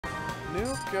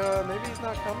Nuke, maybe he's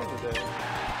not coming today.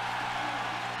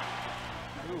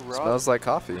 Ooh, Smells like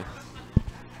coffee.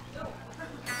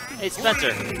 Hey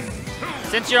Spencer,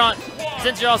 since you're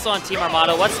also on Team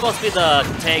Armada, what's supposed to be the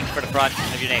tag for the front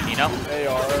of your name? Do you know?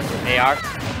 AR. AR.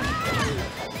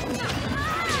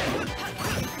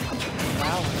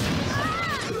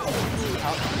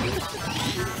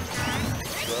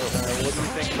 What do you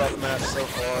think about the match so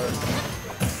far?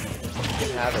 You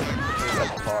can have it. It's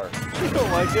like a car. You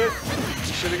don't like it?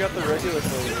 You should have got the regular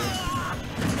flavor.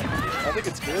 I think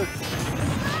it's good.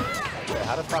 Yeah,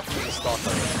 how to Falcon use a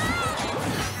stalker?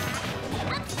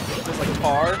 It's like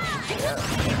tar? Yeah.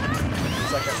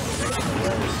 It's like a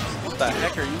What the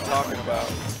heck are you talking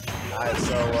about? Alright,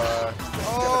 so it's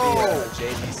gonna be a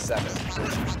JD7.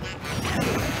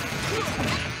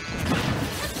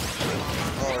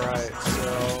 Alright,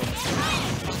 so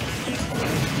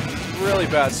really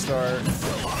bad start.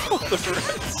 The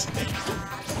Reds.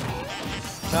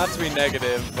 Not to be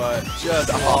negative, but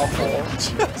just awful.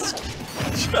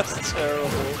 just terrible.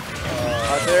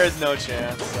 There is no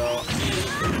chance, so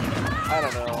I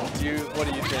don't know. What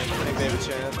do you think? You think they have a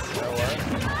chance? You know what?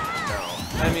 No.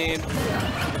 I mean,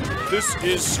 this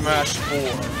is Smash 4,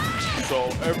 so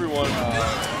everyone.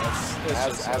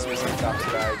 As we see Dr.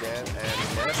 Guy again, and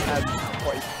Ness has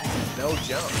quite no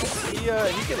jump. He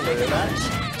can live,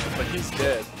 actually, but he's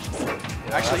dead.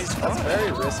 Yeah, Actually, that's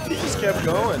very risky. He just kept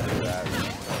going.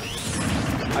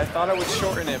 I thought I would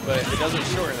shorten it, but it doesn't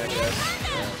shorten, I guess.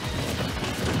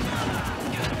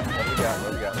 What do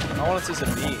we got? I want to see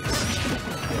some knees.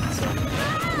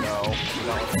 No, we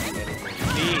don't want to see any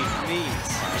Knees.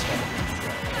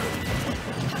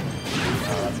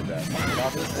 Oh, that's a death.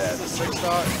 Bob is dead. That's a 6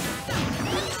 dot.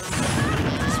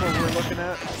 That's what we're looking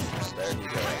at. There he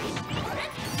goes.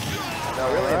 No,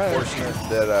 really unfortunate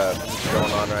that this is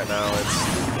going on right now. It's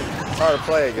hard to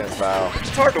play against Val. It's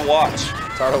hard to watch.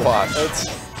 It's hard to watch. It's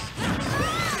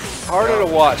harder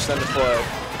to watch than to play.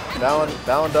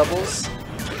 Down doubles.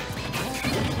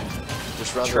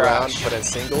 Just runs around, but in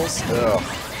singles. Ugh.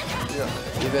 Yeah.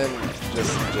 Even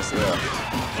just ugh.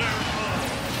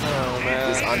 Oh man.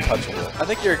 He's untouchable. I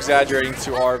think you're exaggerating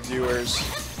to our viewers.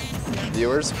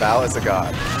 Viewers, Val is a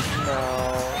god.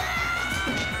 No.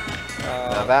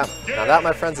 Now that,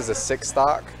 my friends, is a 6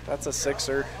 stock. That's a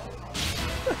 6er.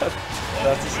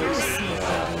 That's a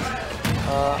 6er.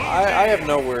 I have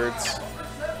no words.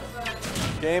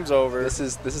 Game's over. This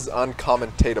is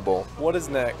uncommentatable. What is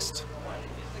next?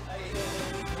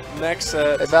 Next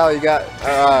set. Hey Val, you got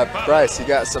Bryce, you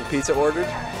got some pizza ordered?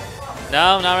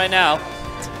 No, not right now.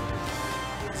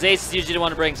 Zace is usually the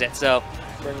one who brings it, so.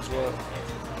 Brings what?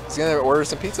 He's gonna order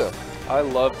some pizza. I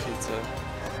love pizza.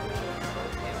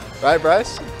 Right,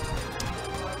 Bryce?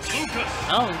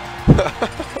 Oh.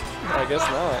 I guess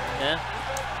not.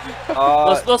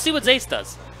 Yeah. We'll see what Zace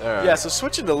does. Right. Yeah, so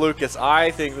switching to Lucas,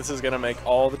 I think this is going to make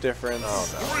all the difference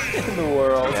in the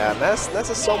world. Yeah, Ness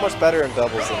is so much better in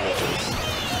doubles than Lucas.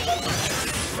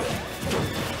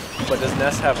 But does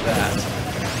Ness have that?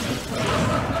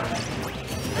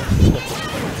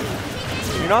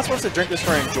 You're not supposed to drink this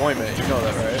for enjoyment. You know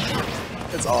that, right?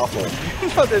 It's awful.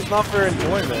 No, it's not for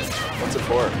enjoyment. What's it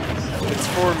for? It's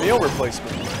for meal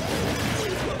replacement.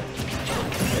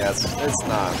 Yeah, it's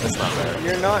not there.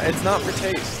 You're not. It's not for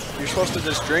taste. You're supposed to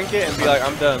just drink it and be like,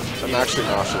 I'm done. I'm actually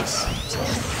nauseous. So.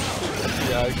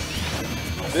 Yeah.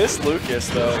 This Lucas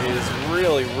though is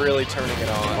really, really turning it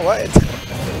on. What?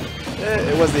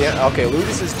 It was the end. Okay,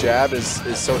 Lucas's jab is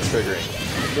so triggering.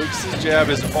 Lucas's jab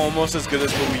is almost as good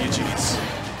as Luigi's.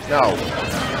 No,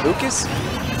 Lucas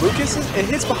it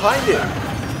hits behind him.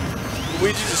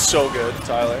 Luigi's is so good,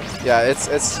 Tyler. Yeah, it's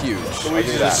huge.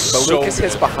 Luigi's that. is But so Lucas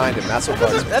hits good. behind him. That's what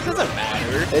bugs me. That doesn't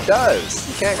matter. It does.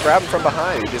 You can't grab him from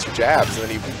behind. He just jabs, and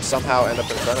then you somehow end up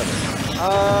in front of him.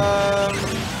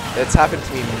 It's happened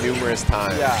to me numerous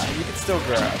times. Yeah, you can still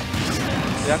grab.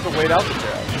 You have to wait out the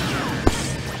jab.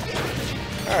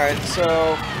 All right,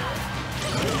 so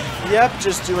Yep,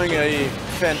 just doing a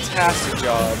fantastic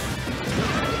job.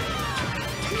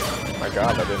 Oh my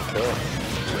god, that didn't kill.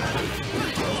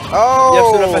 Oh! Yep,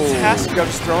 doing a fantastic job,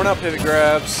 just throwing out pivot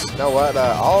grabs. You know what?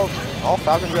 All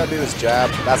Falcon's gotta do is jab.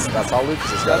 That's all Lucas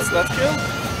has got to do. That's kill?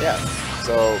 Yeah.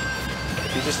 So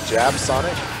if he just jabs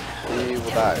Sonic, he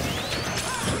will die.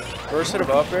 First hit of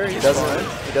up air, he's He fine.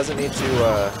 doesn't need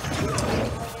to.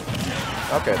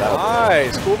 Okay, that'll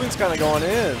nice. CoolBeans kind of going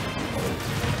in.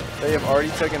 They have already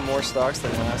taken more stocks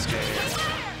than last game.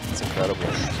 It's incredible.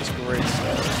 Just great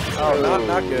stuff. Oh,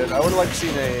 not good. I would have liked to see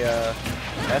a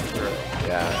F throw.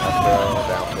 Yeah, up throw,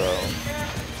 down throw.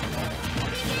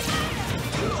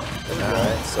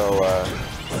 Alright, so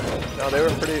no, they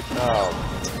were pretty.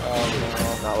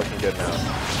 Oh Not looking good now.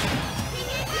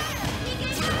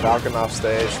 Falcon off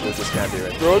stage. Lucas can't do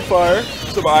it. Road fire.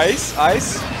 Some ice.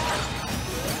 Ice.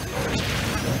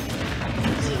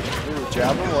 Ooh,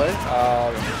 jab him away.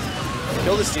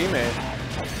 Killed his teammate.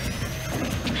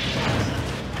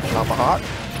 Tomahawk.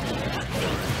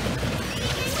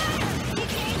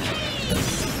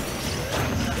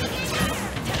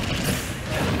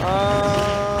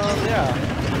 Yeah.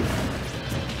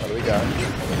 What do we got?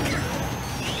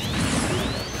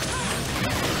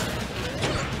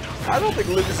 I don't think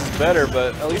Lucas is better,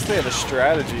 but at least they have a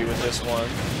strategy with this one.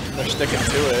 They're sticking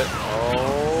to it.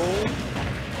 Oh.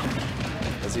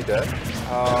 Is he dead?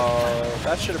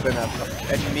 That should have been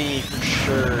a knee for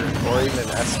sure. Or even an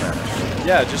S smash.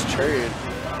 Yeah, just trade.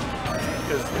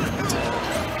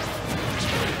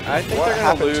 I think What they're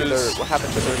happened gonna to lose. their? What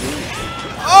happened to their knee?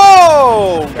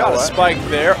 Oh! Got a what? spike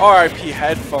there. RIP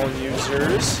headphone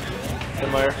users.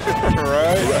 Am I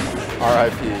right?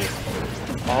 R.I.P.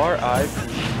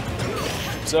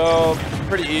 RIP. So,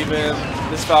 pretty even.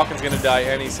 This Falcon's gonna die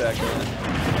any second.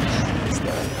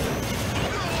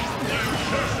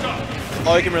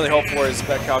 All you can really hope for is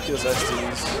spec calculus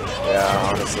STs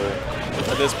Yeah, honestly.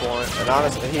 at this point. And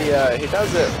honestly, he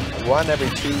does it one every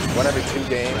two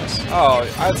games. Oh,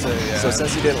 I'd say yeah. So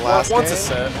since he didn't last once game, a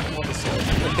set. Once a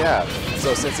set. yeah.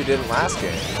 So since he didn't last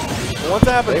game, Once it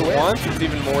happens They win. once, it's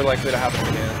even more likely to happen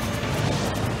again.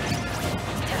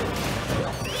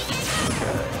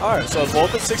 Alright, so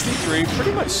both at 63,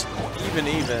 pretty much even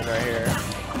right here.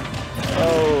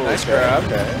 oh, Nice grab.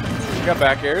 Okay. We got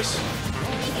back airs.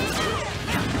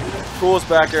 Coolest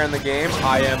back air in the game,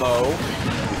 IMO.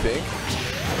 You think?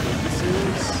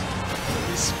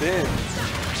 He spins.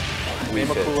 Name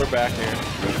a Fit. cooler back air.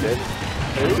 Fit.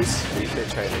 Who's? Fit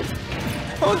Chinese.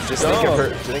 Oh, Just think of her.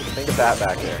 Think of that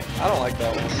back there. I don't like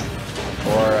that one.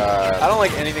 Or I don't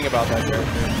like anything about that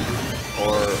character.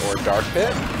 or Dark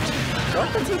Pit.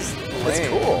 Dolphins is lame. It's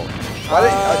cool.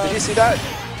 Why did you see that?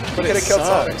 He But could it have killed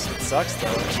Sonic. sucks. It sucks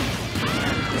though.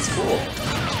 It's cool.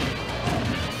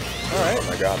 All right. Oh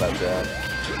my god, that jab.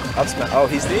 Up smash. Oh,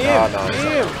 he's the. Damn, Oh no. He's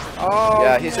damn. not. Oh.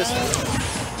 Yeah, he's just.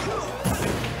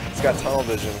 He's got tunnel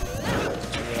vision.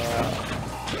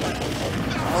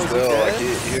 Still, like he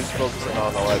was focusing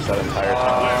on the ledge that entire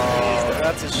time. Oh, He's dead.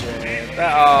 that's a shame. They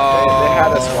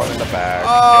had us one in the bag.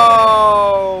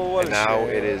 Oh, what And a now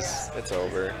shame. it's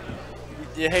over.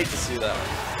 You hate to see that.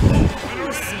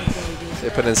 They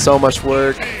put in so much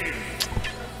work.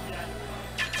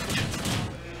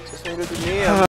 Just needed the knee.